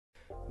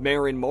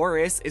Maren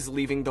Morris is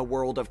leaving the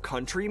world of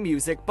country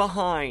music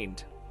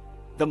behind.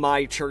 The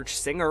My Church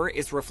singer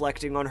is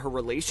reflecting on her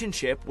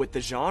relationship with the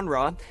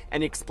genre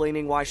and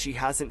explaining why she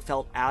hasn't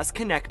felt as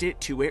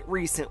connected to it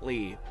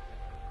recently.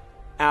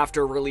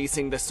 After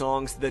releasing the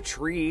songs The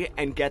Tree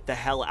and Get the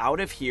Hell Out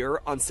of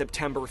Here on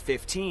September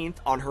 15th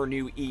on her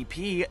new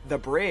EP, The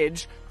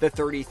Bridge, the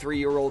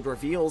 33-year-old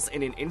reveals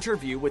in an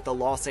interview with the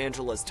Los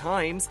Angeles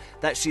Times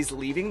that she's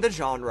leaving the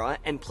genre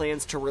and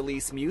plans to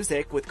release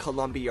music with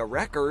Columbia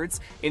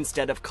Records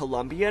instead of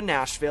Columbia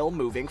Nashville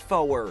moving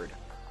forward.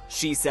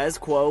 She says,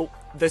 quote,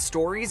 "The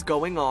story's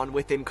going on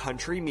within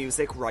country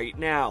music right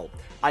now.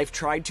 I've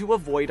tried to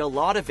avoid a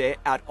lot of it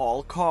at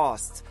all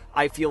costs.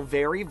 I feel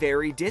very,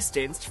 very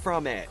distanced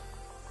from it."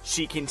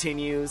 She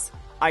continues,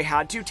 "I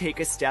had to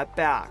take a step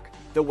back.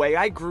 The way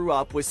I grew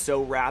up was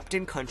so wrapped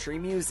in country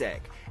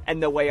music,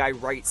 and the way I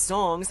write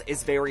songs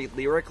is very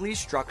lyrically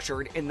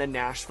structured in the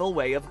Nashville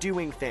way of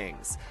doing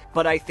things.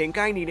 But I think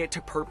I needed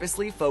to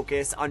purposely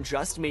focus on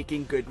just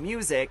making good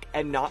music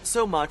and not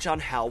so much on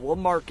how we'll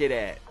market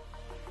it."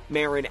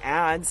 Maren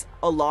adds,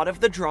 "A lot of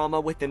the drama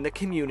within the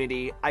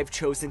community, I've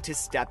chosen to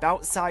step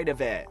outside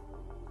of it."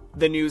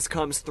 The news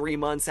comes 3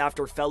 months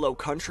after fellow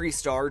country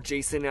star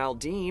Jason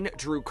Aldean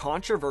drew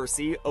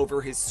controversy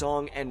over his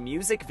song and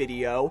music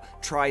video,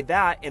 Try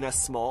That in a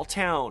Small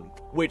Town,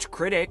 which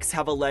critics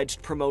have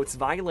alleged promotes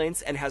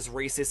violence and has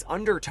racist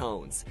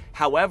undertones.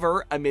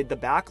 However, amid the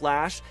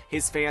backlash,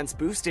 his fans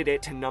boosted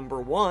it to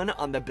 #1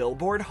 on the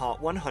Billboard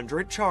Hot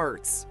 100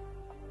 charts.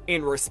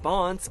 In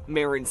response,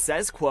 Maren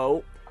says,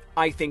 quote,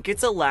 "I think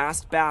it's a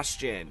last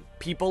bastion.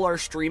 People are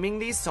streaming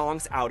these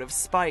songs out of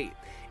spite.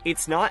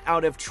 It's not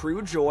out of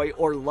true joy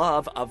or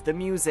love of the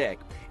music.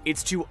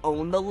 It's to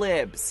own the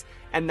libs.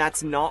 And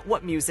that's not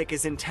what music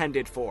is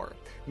intended for.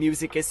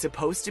 Music is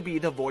supposed to be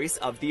the voice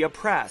of the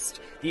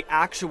oppressed, the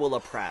actual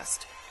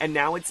oppressed. And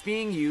now it's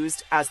being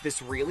used as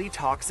this really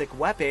toxic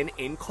weapon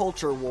in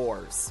culture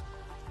wars."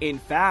 In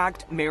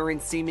fact,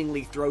 Maren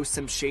seemingly throws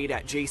some shade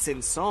at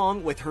Jason's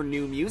song with her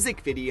new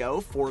music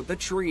video for The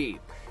Tree.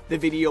 The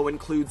video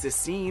includes a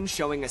scene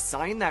showing a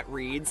sign that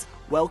reads,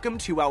 "Welcome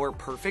to our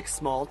perfect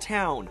small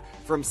town,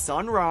 from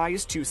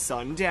sunrise to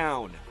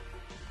sundown."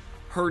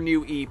 Her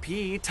new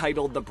EP,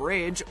 titled The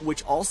Bridge,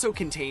 which also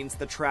contains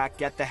the track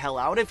Get the Hell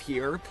Out of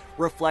Here,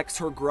 reflects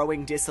her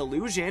growing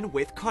disillusion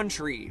with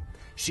country.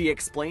 She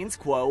explains,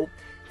 quote,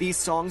 "These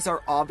songs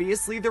are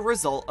obviously the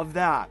result of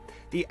that,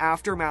 the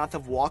aftermath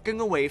of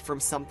walking away from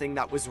something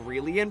that was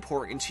really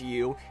important to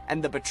you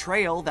and the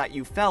betrayal that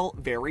you felt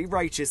very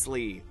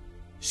righteously."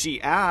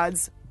 She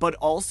adds, "But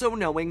also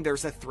knowing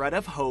there's a thread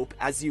of hope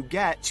as you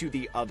get to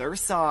the other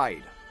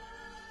side."